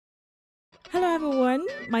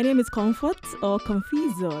My name is Comfort or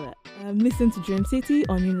Confiso. Listen to Dream City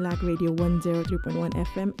on Unilag Radio 103.1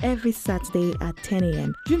 FM every Saturday at 10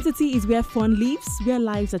 a.m. Dream City is where fun lives, where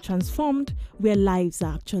lives are transformed, where lives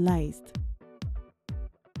are actualized.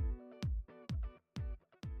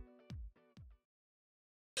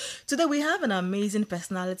 Today we have an amazing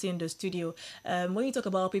personality in the studio. When you talk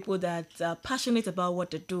about people that are passionate about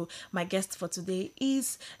what they do, my guest for today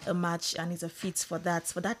is a match and is a fit for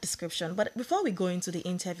that description. But before we go into the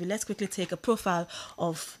interview, let's quickly take a profile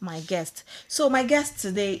of my guest. So my guest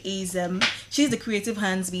today is she's the creative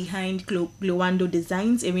hands behind Glowando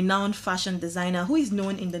Designs, a renowned fashion designer who is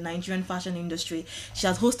known in the Nigerian fashion industry. She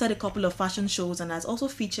has hosted a couple of fashion shows and has also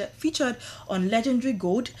featured on Legendary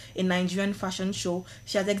Gold, a Nigerian fashion show.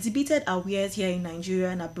 She has exhibited her wares here in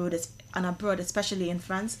Nigeria and abroad, especially in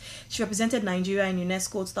France. She represented Nigeria in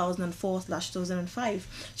UNESCO 2004/2005.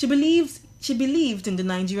 She believed in the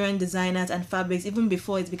Nigerian designers and fabrics even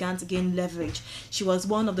before it began to gain leverage. She was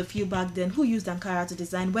one of the few back then who used Ankara to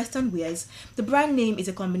design Western wears. The brand name is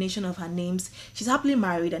a combination of her names. She's happily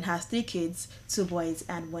married and has 3 kids, 2 boys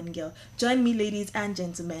and 1 girl. Join me, ladies and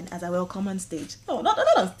gentlemen, as I welcome on stage. Oh, not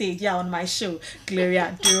on stage, yeah, on my show,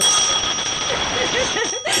 Gloria Duro.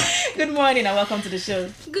 Good morning and welcome to the show.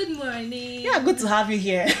 Good morning. Yeah, good to have you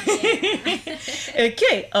here. Yeah.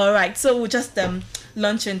 Okay, all right. So we'll just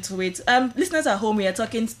launch into it. Listeners at home, we are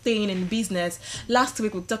talking staying in business. Last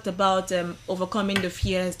week we talked about overcoming the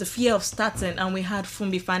fear of starting, and we had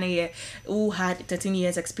Fumbi Faneye, who had 13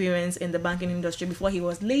 years experience in the banking industry before he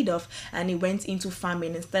was laid off, and he went into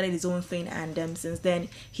farming and started his own thing, and since then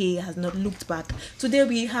he has not looked back. Today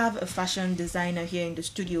we have a fashion designer here in the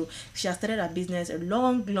studio. She has started her business a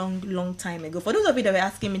long time ago. For those of you that were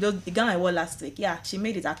asking me, the guy I wore last week, yeah, she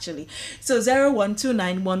made it actually. So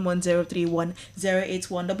 0129110310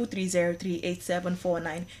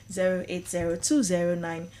 08133038749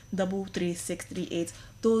 08020933638.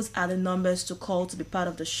 Those are the numbers to call to be part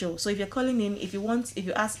of the show. So if you're calling in, if you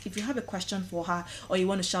have a question for her or you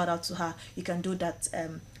want to shout out to her, you can do that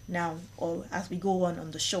now or as we go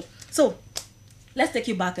on the show. So let's take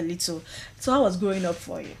you back a little. So how was growing up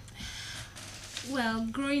for you? Well,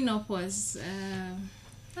 growing up was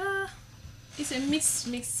it's a mix.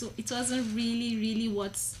 So it wasn't really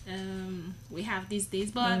what we have these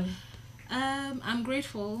days, but I'm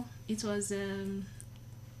grateful. It was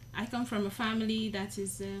I come from a family that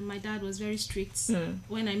is my dad was very strict.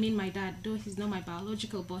 When I mean my dad, though he's not my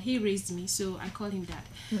biological, but he raised me, so I call him dad.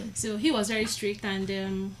 So he was very strict, and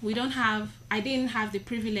I didn't have the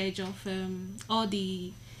privilege of all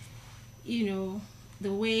the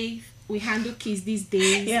the way we handle kids these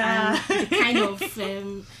days, and the kind of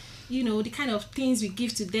the kind of things we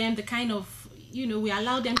give to them, the kind of we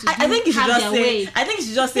allow them to have their way. I think you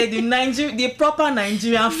should just say the proper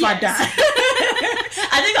Nigerian father.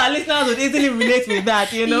 I think our listeners would easily relate with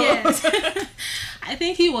that, Yes. I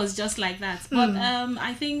think he was just like that. But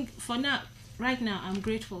I think right now, I'm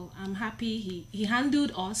grateful. I'm happy he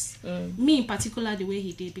handled us, me in particular, the way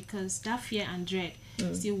he did, because that fear and dread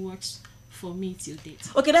still works for me till date.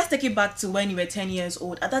 Okay, let's take it back to when you were 10 years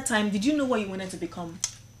old. At that time, did you know what you wanted to become?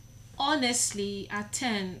 Honestly, at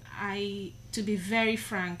 10, to be very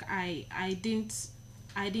frank, I didn't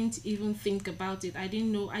even think about it. I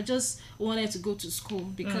didn't know. I just wanted to go to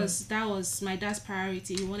school because that was my dad's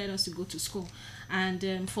priority. He wanted us to go to school,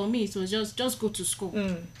 and for me it was just go to school.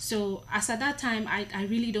 So as at that time, I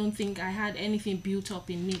really don't think I had anything built up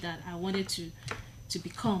in me that I wanted to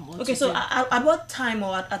become. Okay, so at what time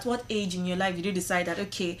or at what age in your life did you decide that,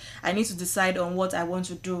 okay, I need to decide on what I want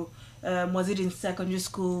to do? Was it in secondary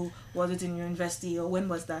school? Was it in university? Or when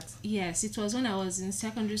was that? Yes, it was when I was in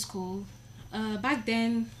secondary school. Back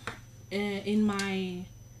then, in my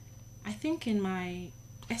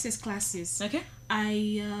SS classes, okay,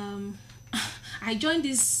 I joined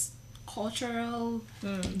this cultural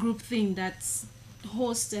group thing that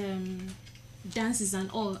hosts dances and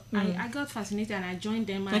all. I got fascinated and I joined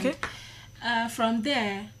them, and okay. From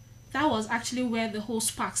there, that was actually where the whole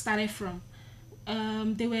spark started from.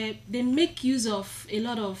 They make use of a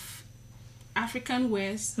lot of African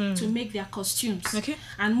wares to make their costumes, okay,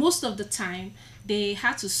 and most of the time they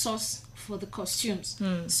had to source for the costumes.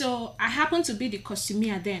 So I happened to be the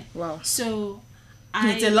costumier then. Wow. So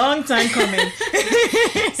it's a long time coming.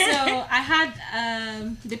 So I had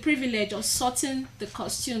the privilege of sorting the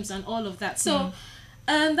costumes and all of that. So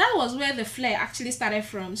that was where the flair actually started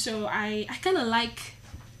from. So I kind of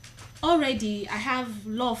already I have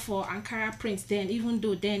love for Ankara prints then, even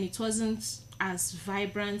though then it wasn't as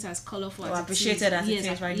vibrant, as colorful as appreciated as it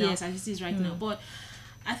is right now. Yes, as it is right now. But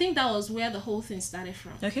I think that was where the whole thing started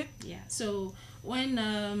from. Okay. Yeah. So when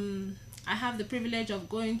I have the privilege of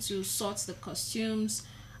going to sort the costumes.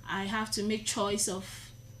 I have to make choice of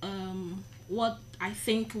what I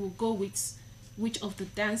think will go with which of the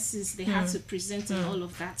dances they have to present and all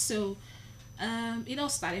of that. So it all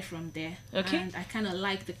started from there. Okay. And I kind of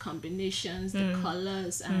like the combinations, the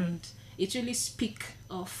colors, and it really speak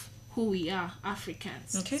of who we are,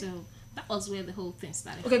 Africans. Okay. So that was where the whole thing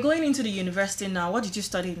started. Okay, going into the university now, what did you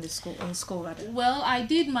study in school rather? Well, I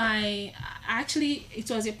did actually, it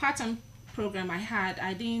was a part-time program I had.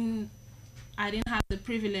 I didn't have the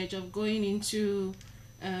privilege of going into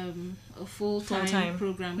a full-time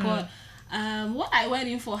program, but what I went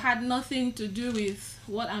in for had nothing to do with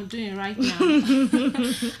what I'm doing right now.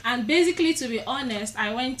 And basically, to be honest,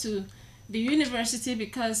 I went to the university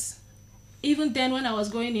because even then when I was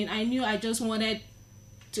going in, I knew I just wanted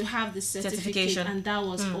to have the certificate, and that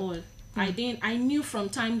was all. I knew from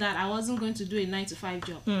time that I wasn't going to do a 9-to-5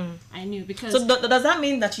 job. I knew because... So does that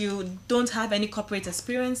mean that you don't have any corporate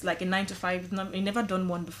experience, like a 9-to-5? You never done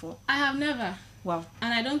one before? I have never. Wow.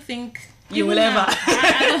 And I don't think... You will ever.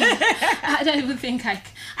 I don't even think I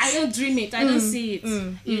don't dream it. I don't see it.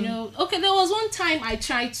 You know? Okay, there was one time I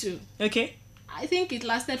tried to. Okay. I think it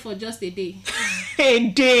lasted for just a day. A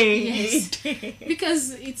day. Yes. A day.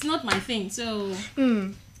 Because it's not my thing. So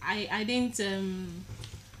I didn't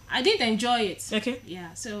enjoy it. Okay.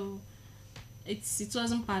 Yeah, so it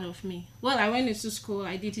wasn't part of me. Well, I went into school,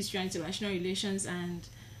 I did history and international relations, and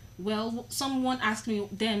well, someone asked me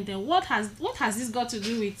then what has this got to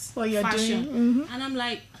do with what you're fashion? doing? And I'm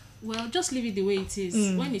like, well, just leave it the way it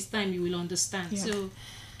is. When it's time, you will understand. Yeah. So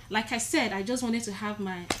like I said, I just wanted to have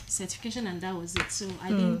my certification, and that was it. So I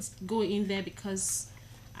didn't go in there because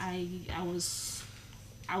I was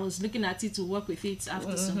looking at it to work with it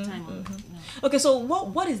after some time. Okay, so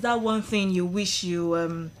what is that one thing you wish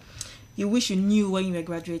you knew when you were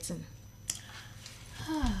graduating?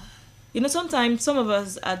 You know, sometimes some of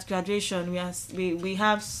us at graduation we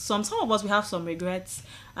have some of us we have some regrets,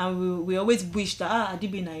 and we always wish that I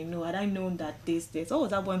didn't know, had I known that this. What was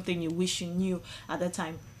that one thing you wish you knew at the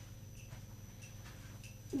time?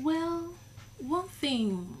 Well, one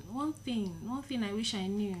thing I wish I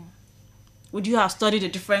knew. Would you have studied a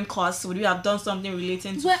different course? Would you have done something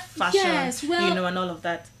relating to fashion? Yes, and all of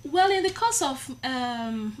that? Well, in the course of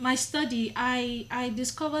my study, I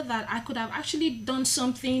discovered that I could have actually done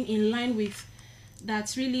something in line with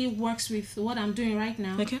that really works with what I'm doing right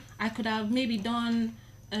now. Okay. I could have maybe done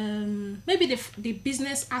maybe the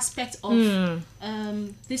business aspect of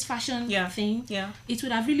this fashion thing. Yeah. It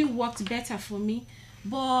would have really worked better for me,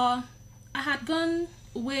 but I had gone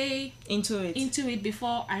way into it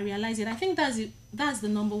before I realized it. I think that's the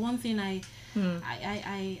number one thing I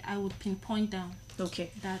would pinpoint down.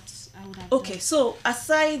 Okay. That I would have. Okay, done. so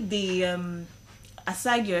aside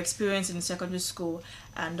your experience in secondary school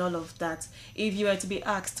and all of that, if you were to be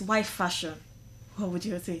asked why fashion, what would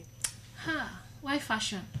you say? Why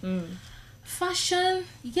fashion? Fashion,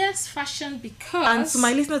 yes, fashion because... And to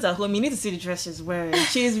my listeners at home, you need to see the dress she's wearing.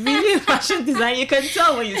 She's really fashion design. You can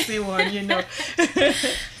tell when you see one, you know.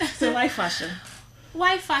 So why fashion?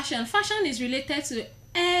 Why fashion? Fashion is related to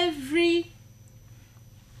every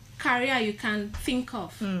career you can think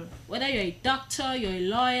of. Whether you're a doctor, you're a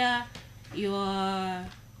lawyer, you're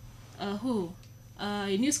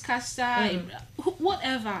a newscaster,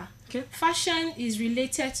 whatever. Okay. Fashion is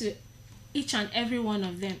related to each and every one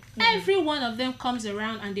of them. Every one of them comes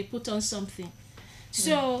around and they put on something.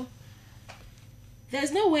 So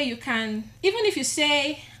there's no way you can, even if you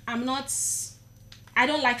say I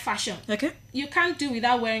don't like fashion. Okay. You can't do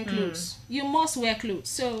without wearing clothes. You must wear clothes.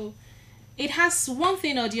 So it has one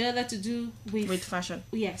thing or the other to do with fashion.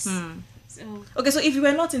 Yes. So okay, so if you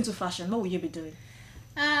were not into fashion, what would you be doing?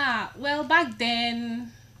 Well, back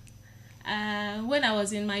then, when I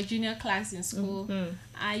was in my junior class in school,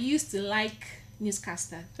 I used to like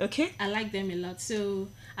newscasters. Okay. I like them a lot. So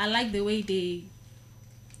I like the way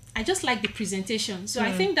I just like the presentation. So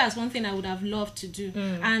I think that's one thing I would have loved to do.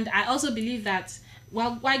 And I also believe that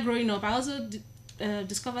while growing up, I also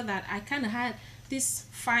discovered that I kind of had this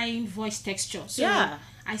fine voice texture. So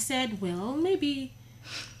I said, well, maybe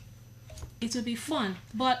it would be fun.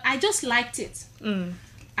 But I just liked it.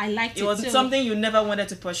 I liked it. It wasn't something you never wanted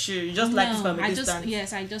to pursue. You just liked it from a distance.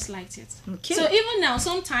 Yes, I just liked it. Okay. So even now,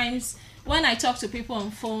 sometimes when I talk to people on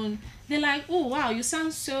phone, they're like, "Oh wow, you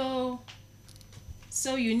sound so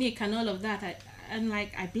unique and all of that." I'm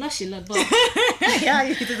like, I blush a lot, but yeah,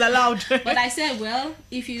 it is allowed. But I said, well,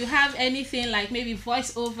 if you have anything like maybe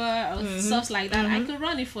voiceover or stuff like that, I could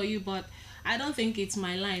run it for you, but I don't think it's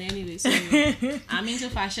my line anyway. So I'm into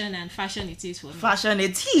fashion, and fashion it is for me. Fashion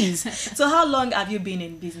it is. So how long have you been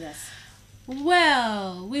in business?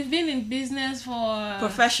 Well, we've been in business for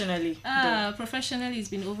Professionally. professionally it's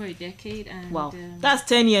been over a decade, and Wow. That's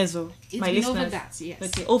 10 years old. it's My been over listeners. that, yes.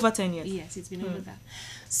 Okay, over 10 years. Yes, it's been over that.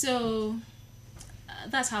 So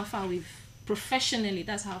that's how far we've been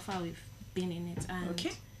in it, and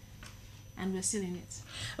Okay. and we're still in it.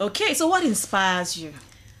 Okay, so what inspires you?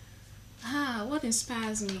 What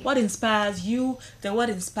inspires me? What inspires you? Then what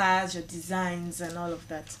inspires your designs and all of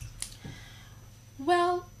that?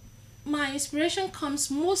 Well, my inspiration comes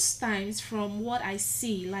most times from what I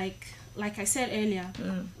see, like I said earlier,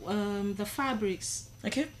 the fabrics.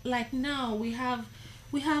 Okay. Like now we have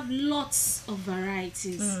lots of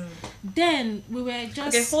varieties. Then we were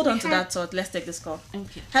just Okay, hold on to that thought. Let's take this call.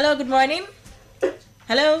 Okay. Hello, good morning.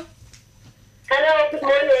 Hello. Hello, good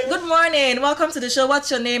morning. Good morning. Welcome to the show. What's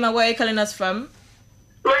your name and where are you calling us from?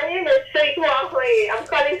 My name is Faith Wahoy. I'm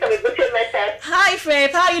calling from Ibuku Method. Hi,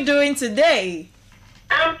 Faith. How are you doing today?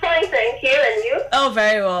 I'm fine, thank you. And you? Oh,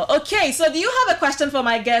 very well. Okay, so do you have a question for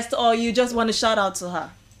my guest or you just want to shout out to her?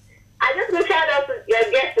 I just want to shout out to your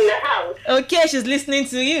guest in the house. Okay, she's listening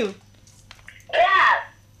to you. Yeah,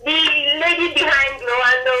 the lady behind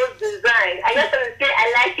Glowando's design. I just want to say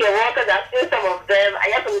I like your work because I've seen some of them.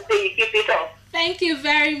 I just want to say you keep it up. Thank you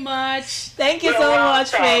very much. Thank you You're so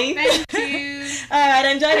much, welcome. Faith. Thank you. All right,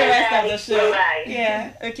 enjoy the rest of the show. Bye-bye.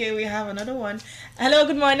 Yeah, okay, we have another one. Hello,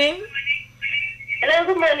 good morning. Hello,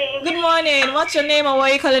 good morning. Good morning. What's your name and where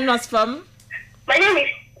are you calling us from? My name is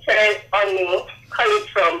Sharon Onu, calling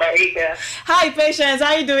from Bariga. Hi, Patience.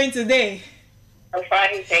 How are you doing today? I'm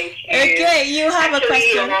fine, thank you. Okay, you have a Actually,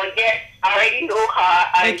 question. your guest, I already know her,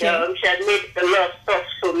 and Okay. she has made a lot of stuff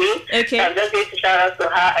for me. Okay. So I'm just going to shout out to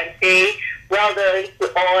her and say, well done to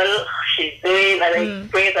all she's doing, and I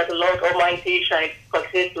pray that the Lord Almighty shall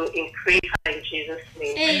continue to increase her in Jesus'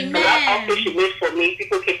 name. Amen. The last outfit she made for me,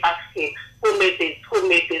 people keep asking, who made this, who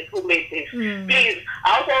made this, who made this? Please,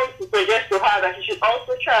 I also want to suggest to her that she should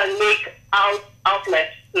also try and make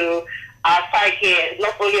outlets to our side here,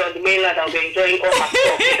 not only on the mainland that we're enjoying all her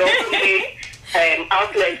stuff, but also make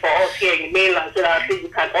outlets for us here in the mainland so that we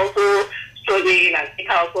can also stroll in and pick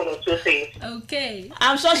out one or two things. Okay.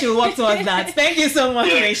 I'm sure she'll work towards that. Thank you so much,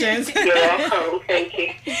 Yes. Patience. You're welcome. Thank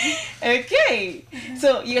you. Okay,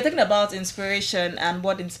 so you're talking about inspiration and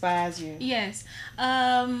what inspires you. Yes.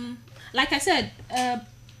 Like I said,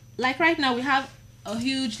 like right now we have a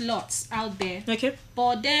huge lots out there. Okay.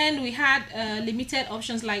 But then we had limited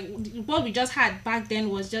options. Like what we just had back then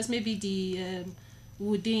was just maybe the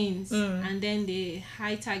woodins and then the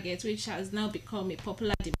high target, which has now become a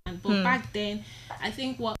popular demand. But back then, I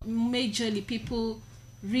think what majorly people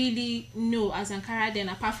really know as Ankara then,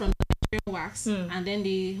 apart from the Nigerian wax and then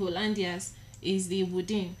the Hollandias, is the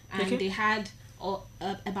woodin, and Okay. they had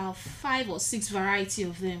about 5 or 6 variety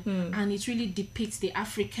of them, and it really depicts the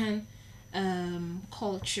African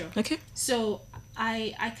culture. Okay. So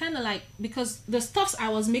I kind of like, because the stuffs I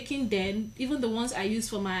was making then, even the ones I used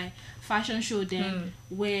for my fashion show then,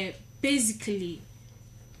 were basically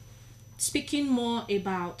speaking more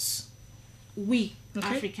about we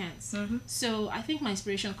Africans. So I think my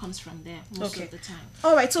inspiration comes from there most Okay. of the time.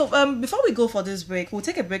 All right, so before we go for this break, we'll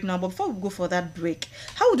take a break now, but before we go for that break,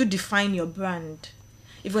 how would you define your brand?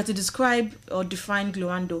 If we were to describe or define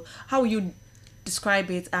Glowando, how would you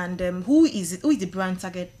describe it, and who is it? Who is the brand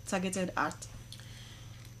targeted at?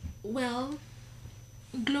 Well,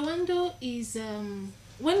 Glowando is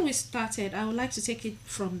when we started, I would like to take it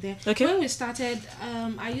from there. Okay. When we started,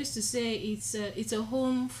 I used to say it's a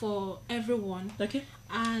home for everyone. Okay.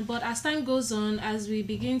 But as time goes on, as we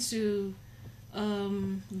begin to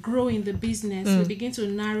grow in the business, we begin to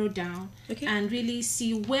narrow down Okay. and really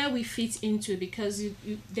see where we fit into, because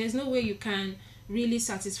there's no way you can really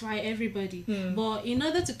satisfy everybody. But in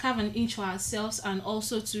order to carve an inch for ourselves and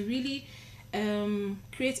also to really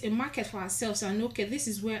create a market for ourselves and okay, this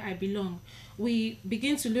is where I belong, we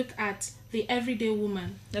begin to look at the everyday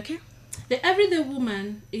woman. Okay. The everyday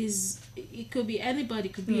woman it could be anybody.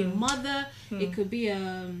 It could be a mother, it could be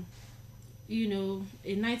a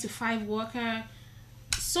 9-to-5 worker,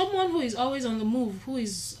 someone who is always on the move, who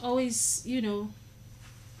is always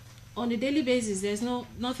on a daily basis. There's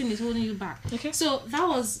nothing is holding you back. Okay. So that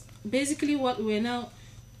was basically what we're now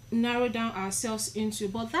narrow down ourselves into,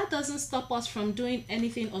 but that doesn't stop us from doing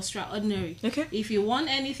anything extraordinary. Okay. If you want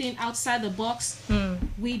anything outside the box,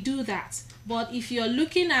 we do that. But if you're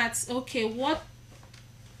looking at okay, what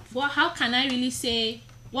how can I really say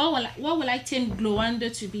what will I term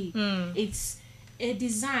Glowando to be? It's a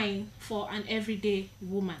design for an everyday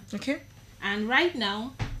woman. Okay. And right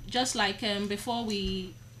now, just like before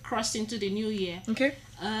we crossed into the new year. Okay.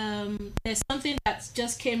 There's something that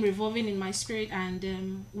just came revolving in my spirit,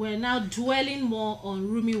 and we're now dwelling more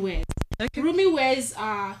on roomy wears. Okay. Roomy wears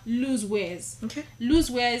are loose wears. Okay. Loose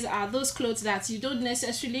wears are those clothes that you don't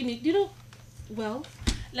necessarily need. Well,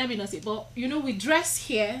 let me not say, but we dress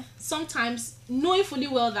here sometimes knowing fully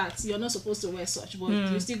well that you're not supposed to wear such, but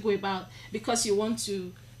you still go about because you want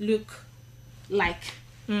to look like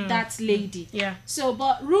that lady. Yeah. So,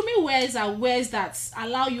 but roomy wears are wears that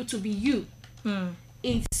allow you to be you.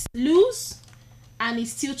 It's loose and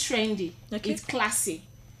it's still trendy. Okay. It's classy.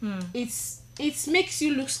 It makes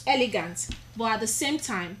you look elegant, but at the same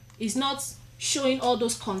time, it's not showing all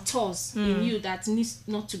those contours in you that needs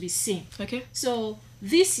not to be seen. Okay. So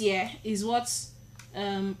this year is what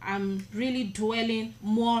I'm really dwelling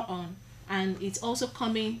more on, and it's also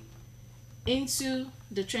coming into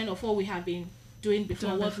the trend of what we have been doing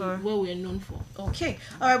before, what we're known for. Okay.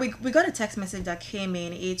 All right. We got a text message that came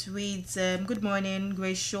in. It reads, "Good morning,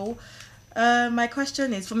 Grace Show. My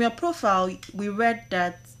question is, from your profile, we read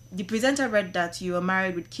that the presenter read that you are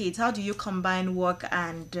married with kids. How do you combine work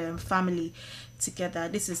and family together?"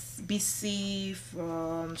 This is BC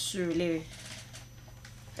from Surulere.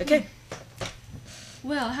 Okay.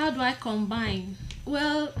 Well, how do I combine?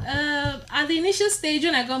 Well, at the initial stage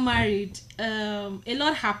when I got married, a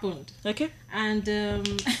lot happened. Okay. And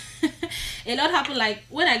a lot happened. Like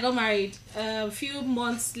when I got married, a few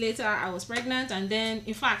months later I was pregnant, and then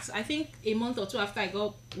in fact I think a month or two after I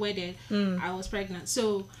got wedded, I was pregnant.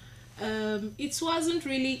 So it wasn't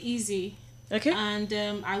really easy. Okay. And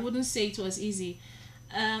I wouldn't say it was easy.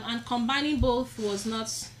 And combining both was not.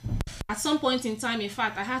 At some point in time, in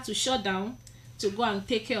fact, I had to shut down to go and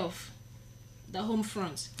take care of the home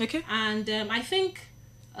front. Okay. And I think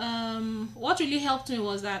what really helped me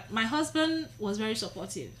was that my husband was very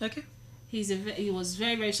supportive. Okay. He was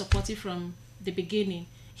very, very supportive from the beginning.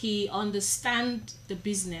 He understand the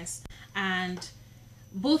business, and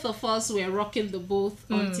both of us were rocking the boat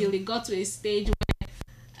until it got to a stage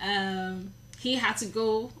where he had to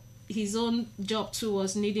go. His own job too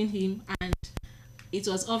was needing him, and it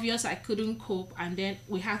was obvious I couldn't cope, and then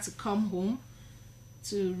we had to come home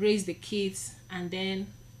to raise the kids, and then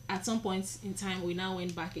at some point in time we now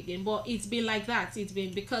went back again. But it's been like that. It's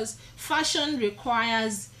been because fashion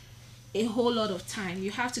requires a whole lot of time.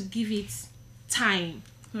 You have to give it time,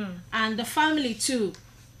 and the family too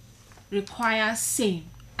requires same.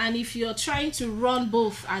 And if you're trying to run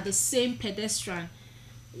both at the same pedestrian,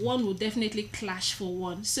 one will definitely clash for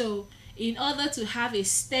one. So in order to have a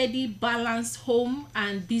steady, balanced home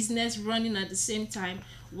and business running at the same time,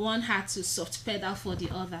 one had to soft pedal for the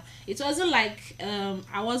other. It wasn't like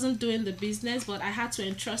I wasn't doing the business, but I had to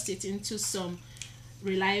entrust it into some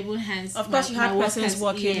reliable hands. Of course, you had persons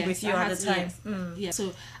working with you at the time. Yeah,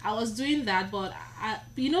 so I was doing that, but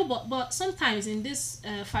but sometimes in this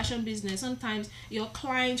fashion business, sometimes your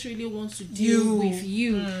client really wants to deal with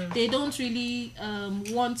you. They don't really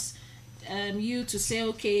want you to say,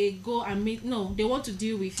 okay, go and meet. No, they want to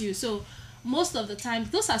deal with you. So most of the time,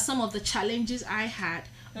 those are some of the challenges I had.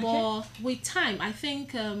 Okay. But with time, I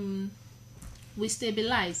think we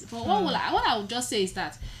stabilize. But what I would just say is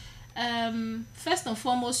that first and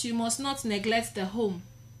foremost, you must not neglect the home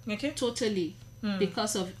totally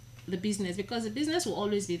because of the business, because the business will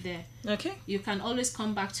always be there. Okay. You can always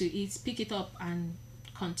come back to it, pick it up and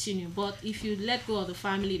continue. But if you let go of the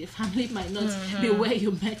family might not be where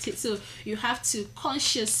you met it. So you have to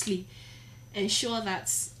consciously ensure that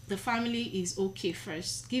the family is okay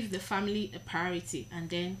first. Give the family a priority, and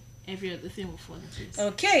then every other thing will fall in place.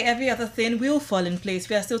 Okay, every other thing will fall in place.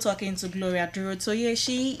 We are still talking to Gloria Durotoye.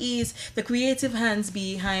 She is the creative hands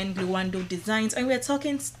behind Gluando Designs, and we're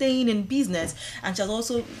talking staying in business. And she's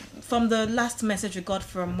also, from the last message we got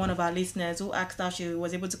from one of our listeners who asked how she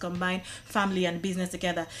was able to combine family and business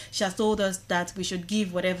together, she has told us that we should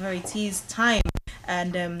give whatever it is time,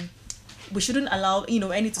 and we shouldn't allow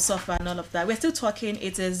any to suffer and all of that. We're still talking.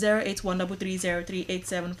 It is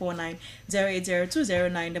 08133038749,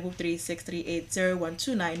 08020933638,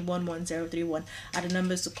 0129111031 are the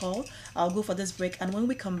numbers to call. I'll go for this break, and when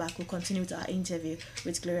we come back, we'll continue with our interview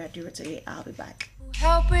with Gloria Durotoye. I'll be back.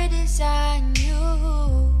 Help redesign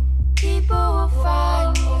you. People will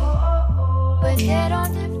find you, but they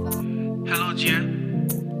don't define. Hello, dear.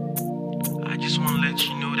 I just want to let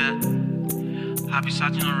you know that I've been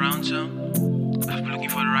searching around town. I've been looking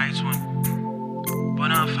for the right one. But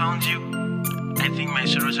now I found you. I think my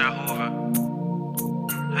sorrows are over.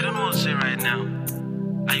 I don't know what to say right now.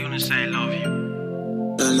 I want to say I love you.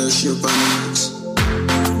 Unless you're bananas.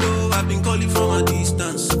 You know I've been calling from a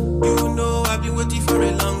distance. You know I've been waiting for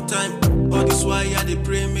a long time. All this why I dey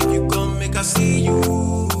pray make you come, make I see you.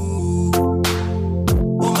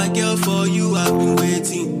 my girl, for you I've been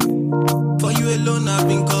waiting. For you alone I've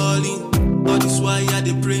been calling. All this why I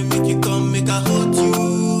dey pray, make you come, make I hold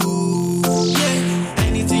you. Yeah,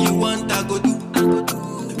 anything you want I go do.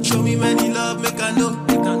 Show me many love, make I know.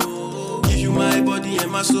 Give you my body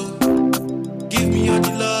and my soul. Give me all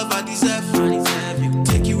the love I deserve.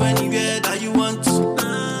 Take you anywhere that you want.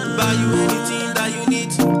 Buy you anything that you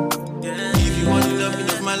need. Give you all the loving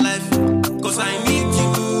of my life, cause I need you.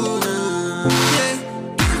 Yeah,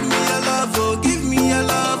 give me your love, oh, give me your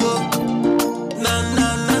love, oh. Na na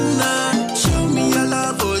na na. Show me your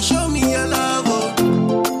love, oh, show me your love, oh.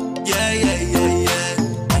 Yeah, yeah, yeah,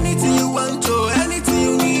 yeah. Anything you want, oh, anything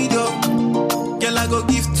you need, oh. Girl, I go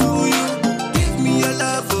give to you. Give me your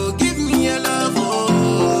love, oh, give me your love,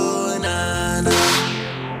 oh. Na na.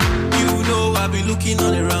 You know I be looking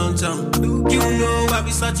all around town. You know I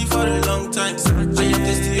be searching for a long time. I am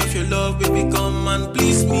thirsty of your love, baby, come and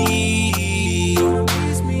please me.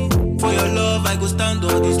 For your love, I go stand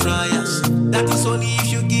all these trials. That is only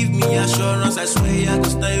if you give me assurance. I swear I go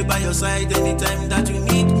stay by your side anytime that you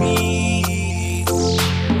need me.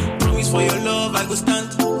 Promise for your love, I go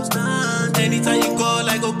stand. Anytime you call,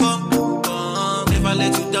 I go come. Never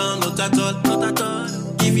let you down, not at all.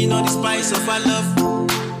 Giving all the spice of our love.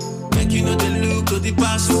 Make you know the look to the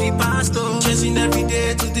past, oh. Chasing every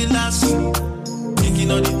day to the last. Thinking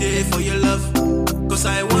all the day for your love, cause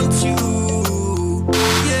I want you.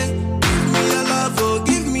 Yeah, give me your love, oh,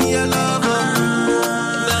 give me your love, oh.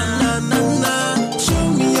 Na na na na. Show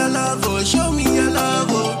me your love, oh, show me your love,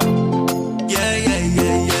 oh. Yeah, yeah,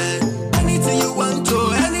 yeah, yeah. Anything you want,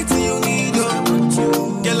 oh, anything you need,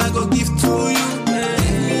 oh. Girl, I go give to you.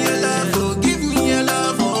 Give me your love, oh, give me your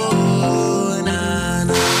love, oh. Na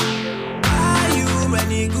na.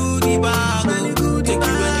 Many goodie bag, take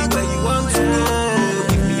you anywhere you want to go.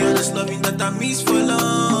 Give me all this loving that I miss for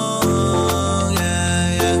long. Yeah,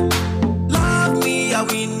 yeah. Love me, I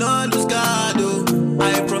will not lose God. Oh,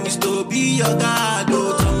 I promise to be your God.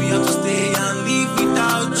 Oh, tell me how to stay and live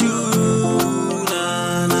without you.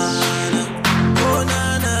 Na na na. Oh na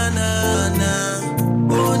na na na.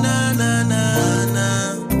 Oh na na na na.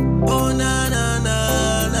 Oh na na na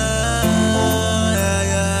na. Yeah,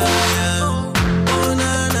 yeah, yeah. Oh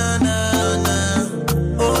na na na na.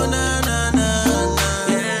 Oh na na na na.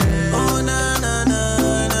 Oh na na na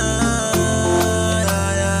na.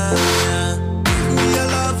 Yeah, yeah, yeah. Give me your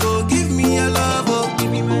love, oh, give me your love, oh.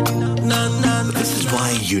 Give me my love. Na na na. This is why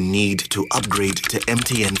you need to upgrade to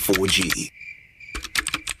MTN 4G.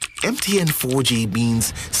 MTN 4G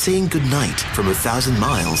means saying goodnight from 1,000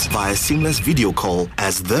 miles via seamless video call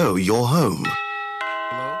as though you're home.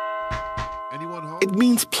 Hello? Anyone home? It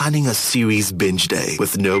means planning a series binge day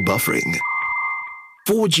with no buffering.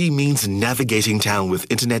 4G means navigating town with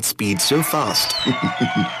internet speed so fast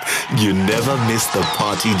you never miss the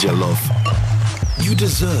party jollof. You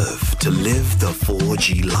deserve to live the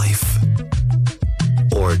 4G life.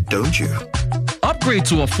 Or don't you? Upgrade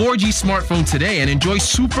to a 4G smartphone today and enjoy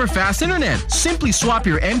super fast internet. Simply swap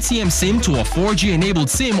your MTN SIM to a 4G enabled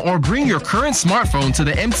SIM or bring your current smartphone to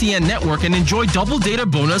the MTN network and enjoy double data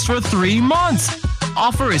bonus for 3 months.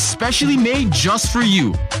 Offer is specially made just for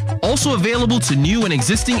you. Also available to new and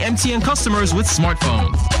existing MTN customers with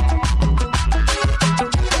smartphones.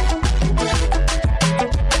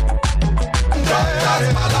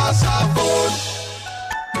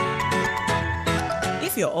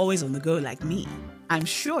 If you're always on the go like me, I'm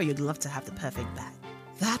sure you'd love to have the perfect bag.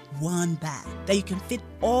 That one bag that you can fit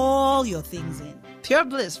all your things in. Pure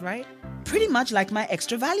bliss, right? Pretty much like my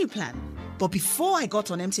extra value plan. But before I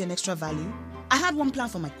got on MTN Extra Value, I had one plan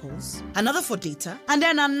for my calls, another for data, and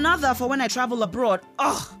then another for when I travel abroad.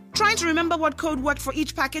 Ugh! Trying to remember what code worked for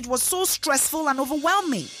each package was so stressful and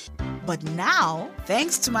overwhelming. But now,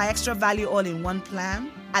 thanks to my Extra Value all-in-one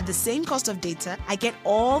plan, at the same cost of data, I get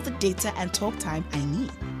all the data and talk time I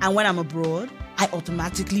need. And when I'm abroad, I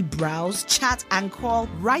automatically browse, chat, and call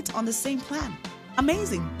right on the same plan.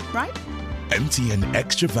 Amazing, right? MTN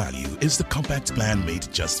Extra Value is the compact plan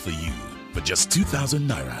made just for you. For just 2,000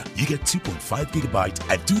 Naira, you get 2.5 gigabyte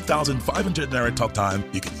and 2,500 Naira talk time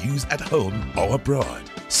you can use at home or abroad.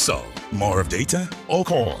 So, more of data or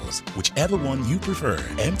calls, whichever one you prefer,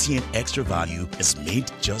 MTN Extra Value is made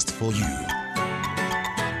just for you.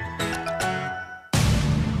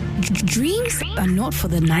 Dreams are not for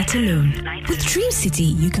the night alone. With Dream City,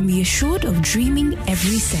 you can be assured of dreaming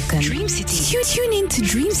every second. Dream City. Tune in to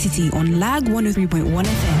Dream City on Lag 103.1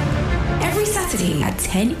 FM every Saturday at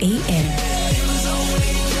 10 a.m.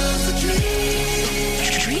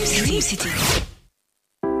 Dream City.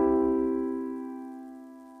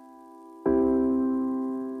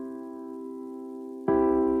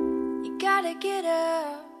 You gotta get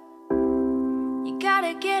up.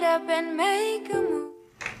 up and make a move.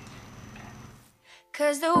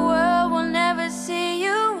 'Cause the world will never see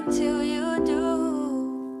you until you do.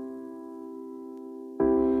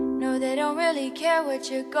 No, they don't really care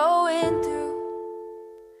what you're going through.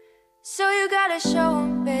 So you gotta show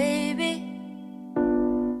 'em, baby.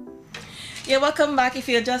 Yeah, welcome back. If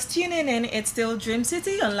you're just tuning in, it's still Dream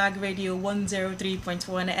City on Lag Radio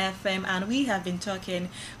 103.1 FM, and we have been talking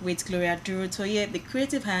with Gloria Durotoye, the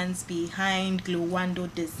creative hands behind Glowando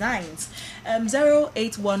Designs.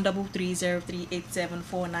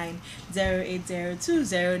 08133038749,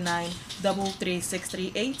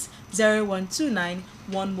 08020933638,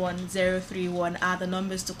 0129111031 are the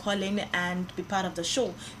numbers to call in and be part of the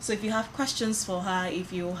show. So if you have questions for her,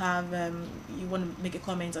 if you have you want to make a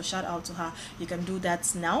comment or shout out to her, you can do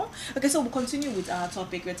that now. Okay, so we'll continue with our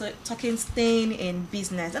topic. We're talking staying in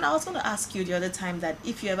business, and I was going to ask you the other time that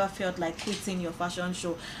if you ever felt like quitting your fashion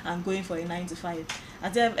show and going for a 9 to 5.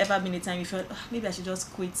 Has there ever been a time you felt, maybe I should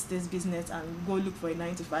just quit this business and go look for a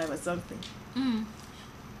 9 to 5 or something?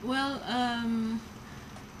 Well,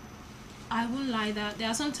 I won't lie that there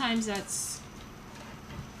are some times that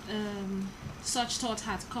such thought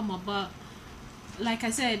had come up, but like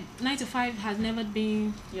I said, 9 to 5 has never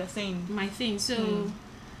been your thing, my thing. So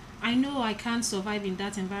I know I can't survive in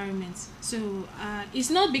that environment. So it's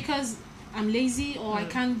not because I'm lazy or I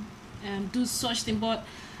can't do such thing, but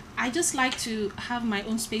I just like to have my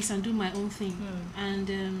own space and do my own thing and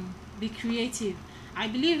be creative. I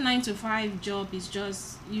believe 9 to 5 job is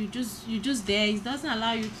just you just there. It doesn't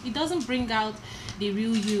allow you. It doesn't bring out the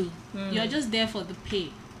real you. You're just there for the pay.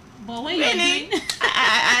 But when you're doing,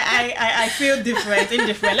 I feel indifferent.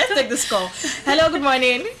 Let's take this call. Hello, good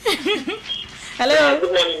morning. Hello.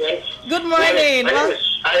 Good morning. Good morning. My name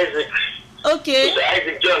is Isaac. Okay. Mr.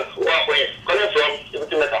 Isaac John, calling from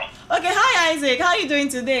Ibitimeta. Okay, hi Isaac. How are you doing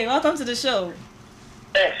today? Welcome to the show.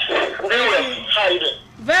 Thanks. I'm doing well. How are you doing?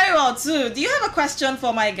 Very well too. Do you have a question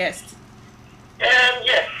for my guest?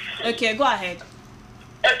 Yes. Okay, go ahead.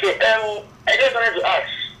 Okay. I just wanted to ask,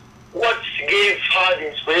 what gave her the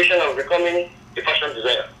inspiration of becoming a fashion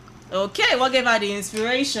designer? Okay, what gave her the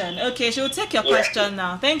inspiration? Okay, she'll take your question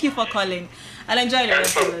now. Thank you for calling. I'll enjoy the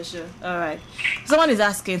rest of the show. All right. Someone is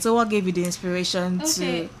asking, so what gave you the inspiration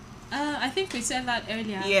to... I think we said that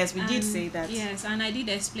earlier. Yes, we did say that. Yes, and I did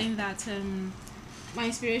explain that my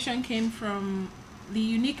inspiration came from the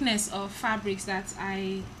uniqueness of fabrics that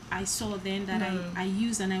I saw then, that I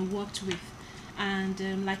used and I worked with. And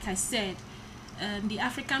like I said, the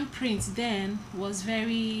African print then was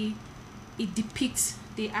it depicts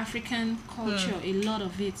the African culture, a lot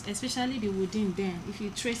of it, especially the wooden then. If you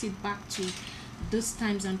trace it back to those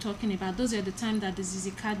times I'm talking about, those are the times that the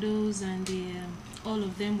Zizikados and the all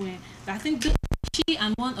of them were, I think she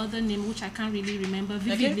and one other name which I can't really remember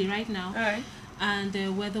vividly right now. All right. And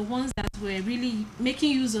were the ones that were really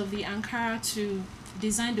making use of the Ankara to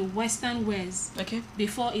design the Western wears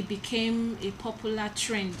before it became a popular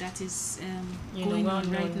trend that is going on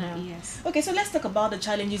right now. Yes. Okay, so let's talk about the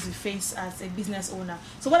challenges you face as a business owner.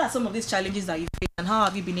 So what are some of these challenges that you face and how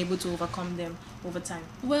have you been able to overcome them over time?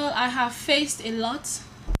 Well, I have faced a lot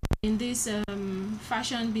in this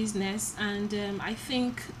fashion business, and I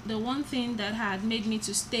think the one thing that had made me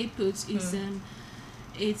to stay put is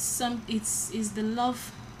it's the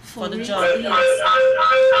love for the job.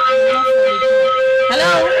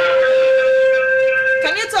 Hello.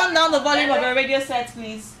 Can you turn down the volume of your radio set,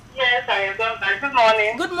 please? Yes, I am. Good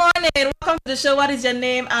morning. Good morning. Welcome to the show. What is your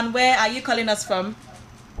name and where are you calling us from?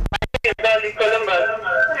 My name is Dolly Columbus.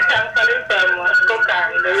 I'm calling from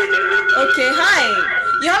Skokan. Okay, hi.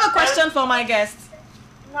 You have a question for my guest?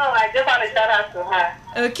 No, I just want to shout out to her.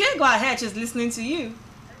 Okay, go ahead. She's listening to you.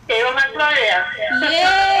 Okay, Mama Gloria. Yay!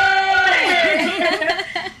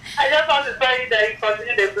 I just want to tell you that you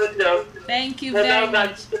continue the good job. Thank you very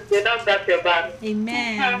much. They don't got your back.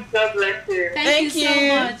 Amen. God bless you. Thank you so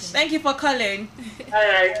much. Thank you for calling. All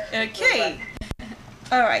right. Okay.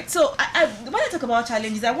 All right. So when I talk about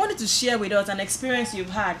challenges, I wanted to share with us an experience you've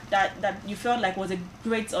had that you felt like was a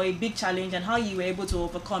great or a big challenge and how you were able to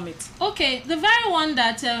overcome it. Okay. The very one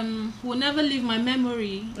that will never leave my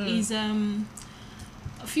memory is a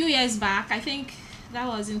few years back. I think that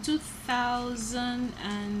was in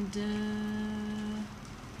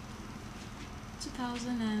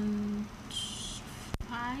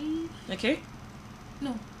 2005. Okay.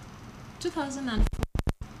 No, 2004.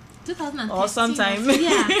 2013. Or sometime.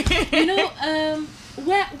 Yeah. You know,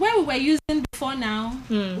 where we were using before now,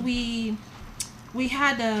 we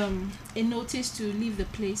had a notice to leave the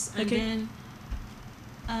place, and then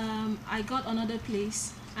I got another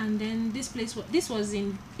place, and then this was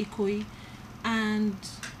in Ikoyi, and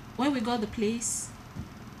when we got the place,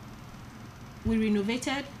 we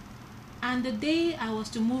renovated. And the day I was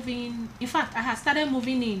to move in fact, I had started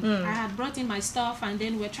moving in. I had brought in my stuff, and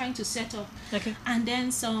then we're trying to set up. Okay. And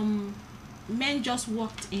then some men just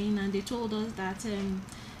walked in, and they told us that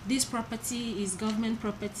this property is government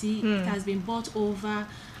property. It has been bought over,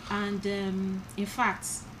 and in fact,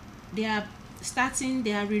 they are starting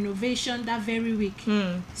their renovation that very week.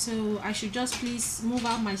 So I should just please move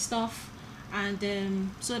out my stuff,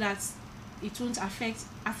 and so that it won't affect.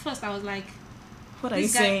 At first, I was like, what are you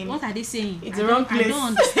saying? What are they saying? It's the wrong place. I don't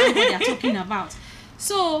understand what they're talking about.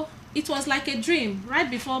 So it was like a dream. Right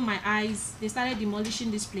before my eyes, they started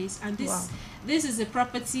demolishing this place, and this is a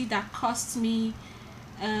property that cost me.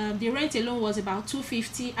 The rent alone was about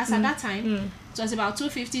 250. As at that time, it was about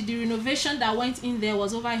 250. The renovation that went in there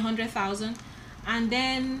was over 100,000, and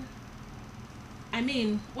then, I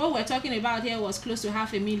mean, what we're talking about here was close to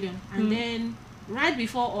 500,000. And then, right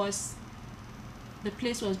before us, the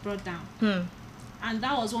place was brought down. And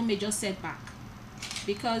that was one major setback,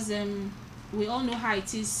 because we all know how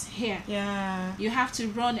it is here. Yeah. You have to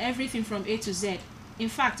run everything from A to Z. In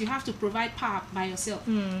fact, you have to provide power by yourself.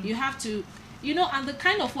 You have to, and the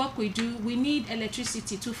kind of work we do, we need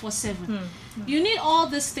electricity 24/7. You need all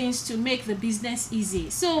these things to make the business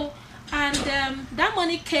easy. So, and that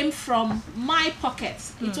money came from my pocket.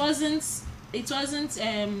 It wasn't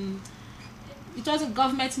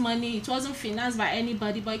government money, it wasn't financed by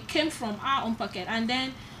anybody, but it came from our own pocket. And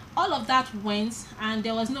then all of that went, and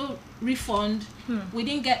there was no refund. We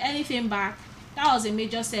didn't get anything back. That was a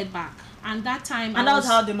major setback. And that time, and that was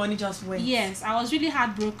how the money just went. Yes, I was really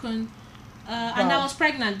heartbroken. And I was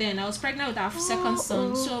pregnant then. I was pregnant with our second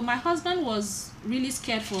son. So my husband was really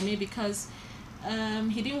scared for me, because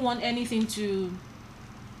he didn't want anything to.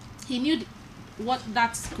 He knew what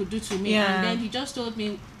that could do to me. And then he just told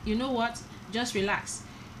me, you know what? Just relax.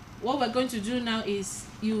 What we're going to do now is,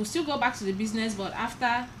 you still go back to the business, but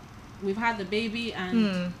after we've had the baby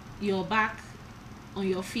and you're back on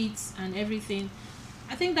your feet and everything.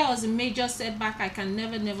 I think that was a major setback I can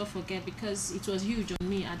never forget, because it was huge on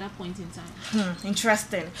me at that point in time.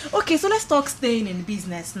 Interesting. Okay, so let's talk staying in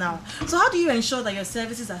business now. So how do you ensure that your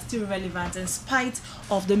services are still relevant in spite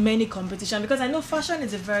of the many competition? Because I know fashion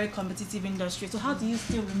is a very competitive industry. So how do you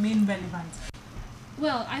still remain relevant?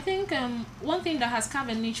 Well, I think one thing that has carved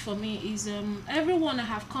a niche for me is everyone I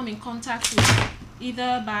have come in contact with,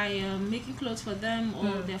 either by making clothes for them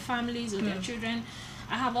or their families or their children,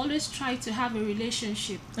 I have always tried to have a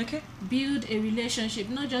relationship. Okay. Build a relationship,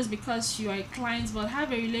 not just because you are a client, but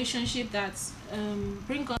have a relationship that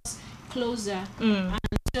bring us closer. And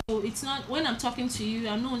so it's not, when I'm talking to you,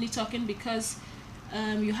 I'm not only talking because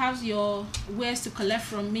you have your wares to collect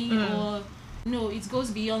from me, or no, it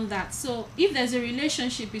goes beyond that. So if there's a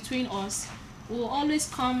relationship between us, we'll always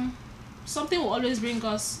come, something will always bring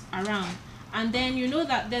us around. And then you know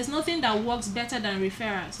that there's nothing that works better than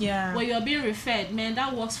referrals. Yeah. When you're being referred, man,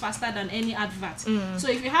 that works faster than any advert. So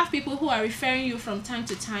if you have people who are referring you from time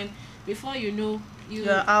to time, before you know,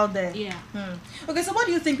 you're out there. Yeah. Okay, so what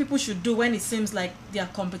do you think people should do when it seems like their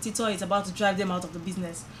competitor is about to drive them out of the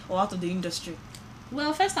business or out of the industry?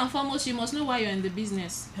 Well, first and foremost, you must know why you're in the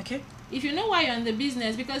business. Okay. If you know why you're in the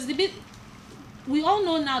business, because we all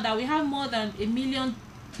know now that we have more than 1 million.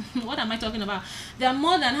 What am I talking about? There are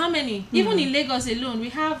more than how many? Even in Lagos alone, we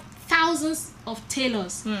have thousands of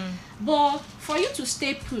tailors. But for you to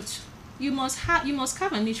stay put, you must have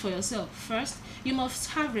a niche for yourself first. You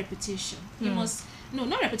must have reputation. You must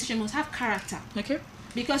not reputation. You must have character. Okay.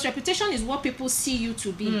 Because reputation is what people see you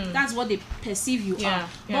to be. That's what they perceive you are. Yeah.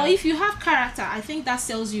 But if you have character, I think that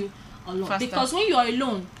sells you a lot. Faster. Because when you are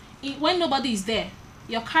alone, when nobody is there,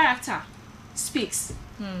 your character speaks.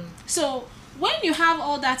 So when you have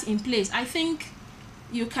all that in place, I think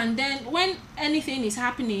you can then, when anything is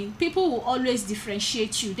happening, people will always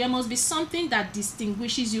differentiate you. There must be something that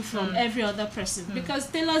distinguishes you from every other person.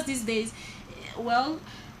 Because tailors these days, well,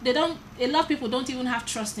 a lot of people don't even have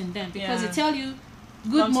trust in them, because they tell you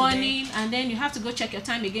good morning and then you have to go check your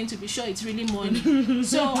time again to be sure it's really morning.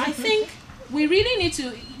 So I think we really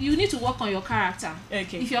you need to work on your character.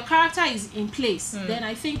 Okay. If your character is in place, then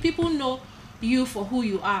I think people know you for who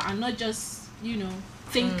you are and not just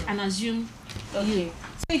think and assume you.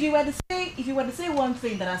 So if you were to say one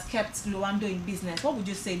thing that has kept Luando in business, what would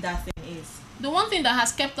you say that thing is? The one thing that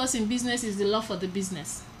has kept us in business is the love for the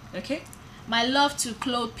business. Okay. My love to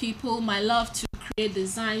clothe people, my love to create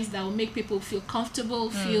designs that will make people feel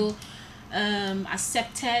comfortable, feel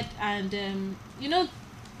accepted, and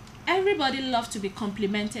everybody loves to be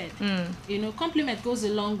complimented. Compliment goes a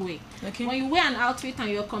long way. Okay. When you wear an outfit and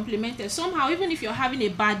you're complimented, somehow, even if you're having a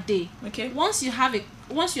bad day, once you have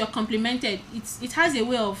once you're complimented, it has a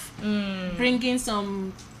way of bringing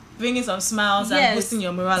some smiles and boosting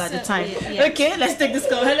your morale at the time. Yeah. Okay, let's take this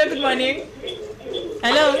call. Hello, good morning.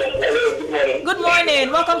 Hello. Hello, good morning. Good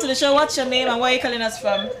morning. Welcome to the show. What's your name and where are you calling us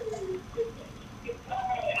from?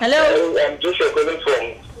 Hello. I'm Joshua calling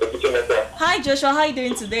from Epitometa. Hi, Joshua. How are you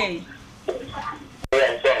doing today? Yeah,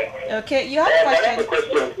 I'm fine. Okay, you have a I have a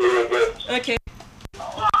question. question for you, guys. Okay.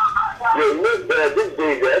 These days, the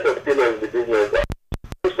head of tailor in the business,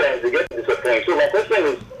 sometimes they get disappointed. So my question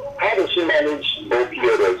is, how does she manage both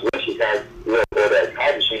orders when she has orders?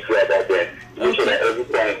 How does she feel about them? Make sure that every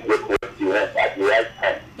time you get what you want at the right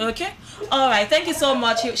time. Okay. All right. Thank you so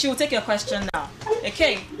much. She will take your question now.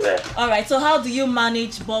 Okay. Yeah. All right. So how do you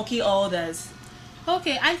manage bulky orders?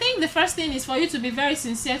 Okay, I think the first thing is for you to be very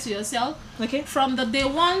sincere to yourself. Okay. From the day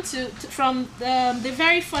one from the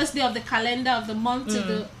very first day of the calendar of the month to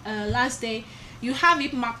the last day, you have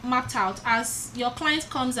it mapped out. As your client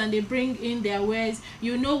comes and they bring in their wares,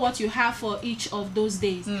 you know what you have for each of those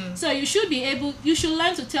days. So you should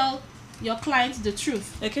learn to tell your client the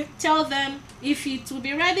truth. Okay. Tell them if it will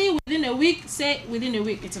be ready within a week, say within a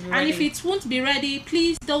week. It will be and ready. if it won't be ready,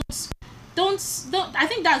 please don't. I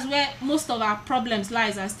think that's where most of our problems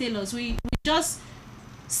lies as tailors. We just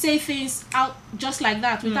say things out just like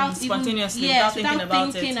that without spontaneously, without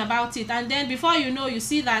thinking about it, and then before you know, you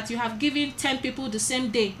see that you have given 10 people the same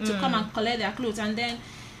day to come and collect their clothes, and then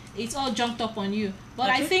it's all jumped up on you. But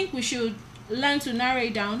I think we should learn to narrow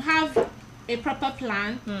it down, have a proper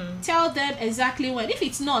plan, tell them exactly when. If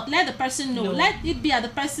it's not, let the person know. Let it be at the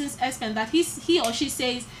person's expense that he or she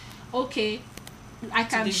says, okay, I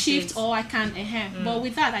can shift or I can but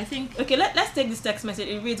with that, I think okay, let's take this text message.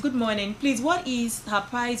 It reads, good morning, please, what is her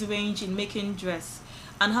price range in making dress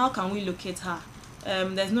and how can we locate her?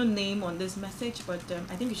 There's no name on this message, but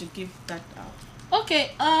I think you should give that out.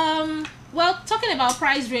 Okay, well, talking about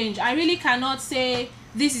price range, I really cannot say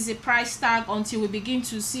this is a price tag until we begin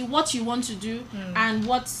to see what you want to do and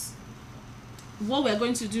what we're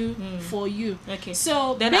going to do for you. Okay.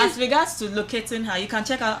 So then, as regards to locating her, you can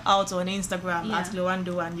check her out on Instagram at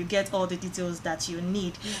Lowando, and you get all the details that you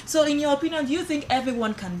need. Yeah. So, in your opinion, do you think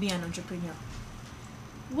everyone can be an entrepreneur?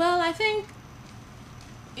 Well, I think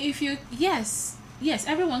yes,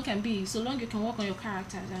 everyone can be, so long you can work on your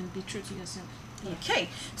character and be true to yourself. Yeah. Okay,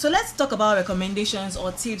 so let's talk about recommendations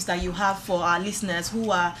or tips that you have for our listeners who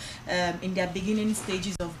are in their beginning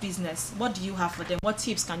stages of business. What do you have for them? What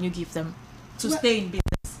tips can you give them to stay in business?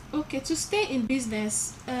 Okay, to stay in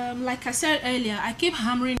business, like I said earlier, I keep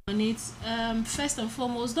hammering on it. First and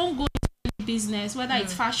foremost, don't go into business, whether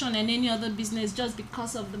it's fashion and any other business, just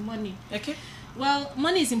because of the money. Okay. Well,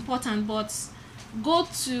 money is important, but go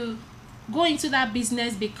into that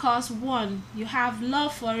business because one, you have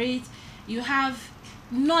love for it, you have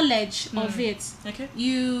knowledge of it. Okay.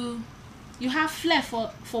 You have flair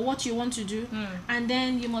for what you want to do, and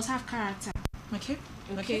then you must have character.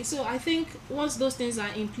 Okay, so I think once those things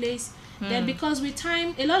are in place, then because with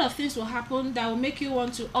time, a lot of things will happen that will make you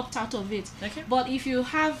want to opt out of it. Okay. But if you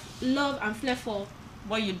have love and flair for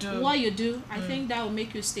what you do, I think that will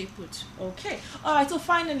make you stay put. Okay. All right. So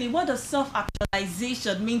finally, what does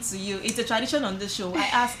self-actualization mean to you? It's a tradition on this show. I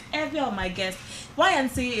ask every of my guests,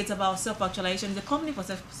 YNC it's about self-actualization. It's a company for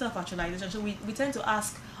self-actualization. So we tend to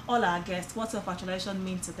ask all our guests what self-actualization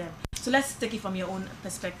means to them. So let's take it from your own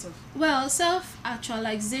perspective. Well,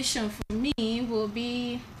 self-actualization for me will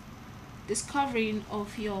be discovering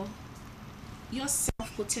of your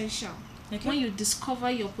self-potential. Okay. When you discover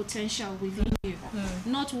your potential within you,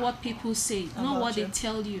 not what people say, not what they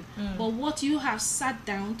tell you, but what you have sat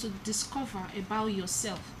down to discover about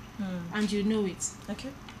yourself, and you know it.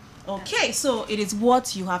 Okay, so it is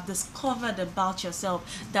what you have discovered about yourself.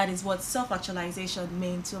 That is what self-actualization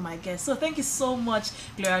means to my guests. So thank you so much,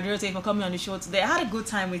 Gloria Dorothea, for coming on the show today. I had a good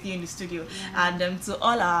time with you in the studio, and to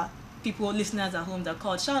all our people, listeners at home that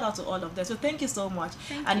called, shout out to all of them. So thank you so much.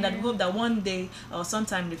 And I hope that one day or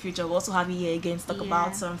sometime in the future we'll also have you here again to talk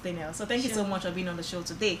about something else. So thank you so much for being on the show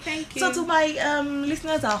today. Thank you. So to my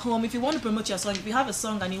listeners at home, if you want to promote your song, if you have a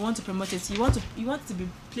song and you want to promote it, you want it to be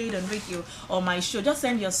played on radio or my show, just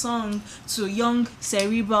send your song to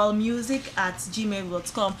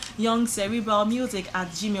youngcerebralmusic@gmail.com,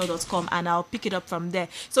 youngcerebralmusic@gmail.com, and I'll pick it up from there.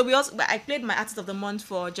 So I played my artist of the month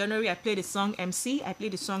for January. I played the song MC. I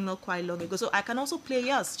played the song not quite long ago, so I can also play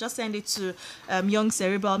yours. Just send it to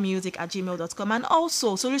youngcerebralmusic@gmail.com. And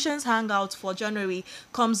also Solutions Hangout for January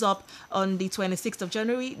comes up on the 26th of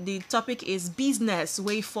January. The topic is business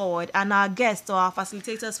way forward, and our guests or our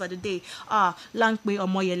facilitators for the day are Lankwe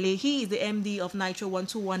Omoyele. He is the MD of Nitro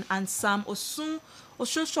 121, and Sam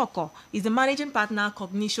Oshoshoko is the managing partner,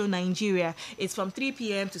 Cognition Nigeria. It's from 3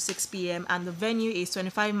 p.m. to 6 p.m. and the venue is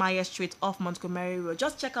 25 Maya Street off Montgomery Road.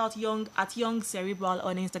 Just check out Young Cerebral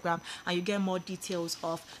on Instagram and you get more details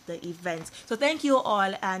of the event. So thank you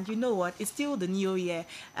all, and you know what? It's still the new year,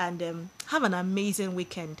 and have an amazing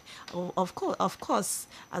weekend. Of course,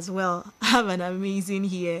 as well. Have an amazing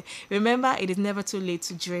year. Remember, it is never too late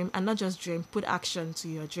to dream, and not just dream. Put action to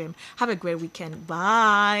your dream. Have a great weekend.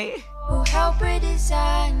 Bye. Who helped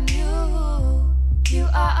redesign you? You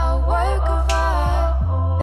are a work of art.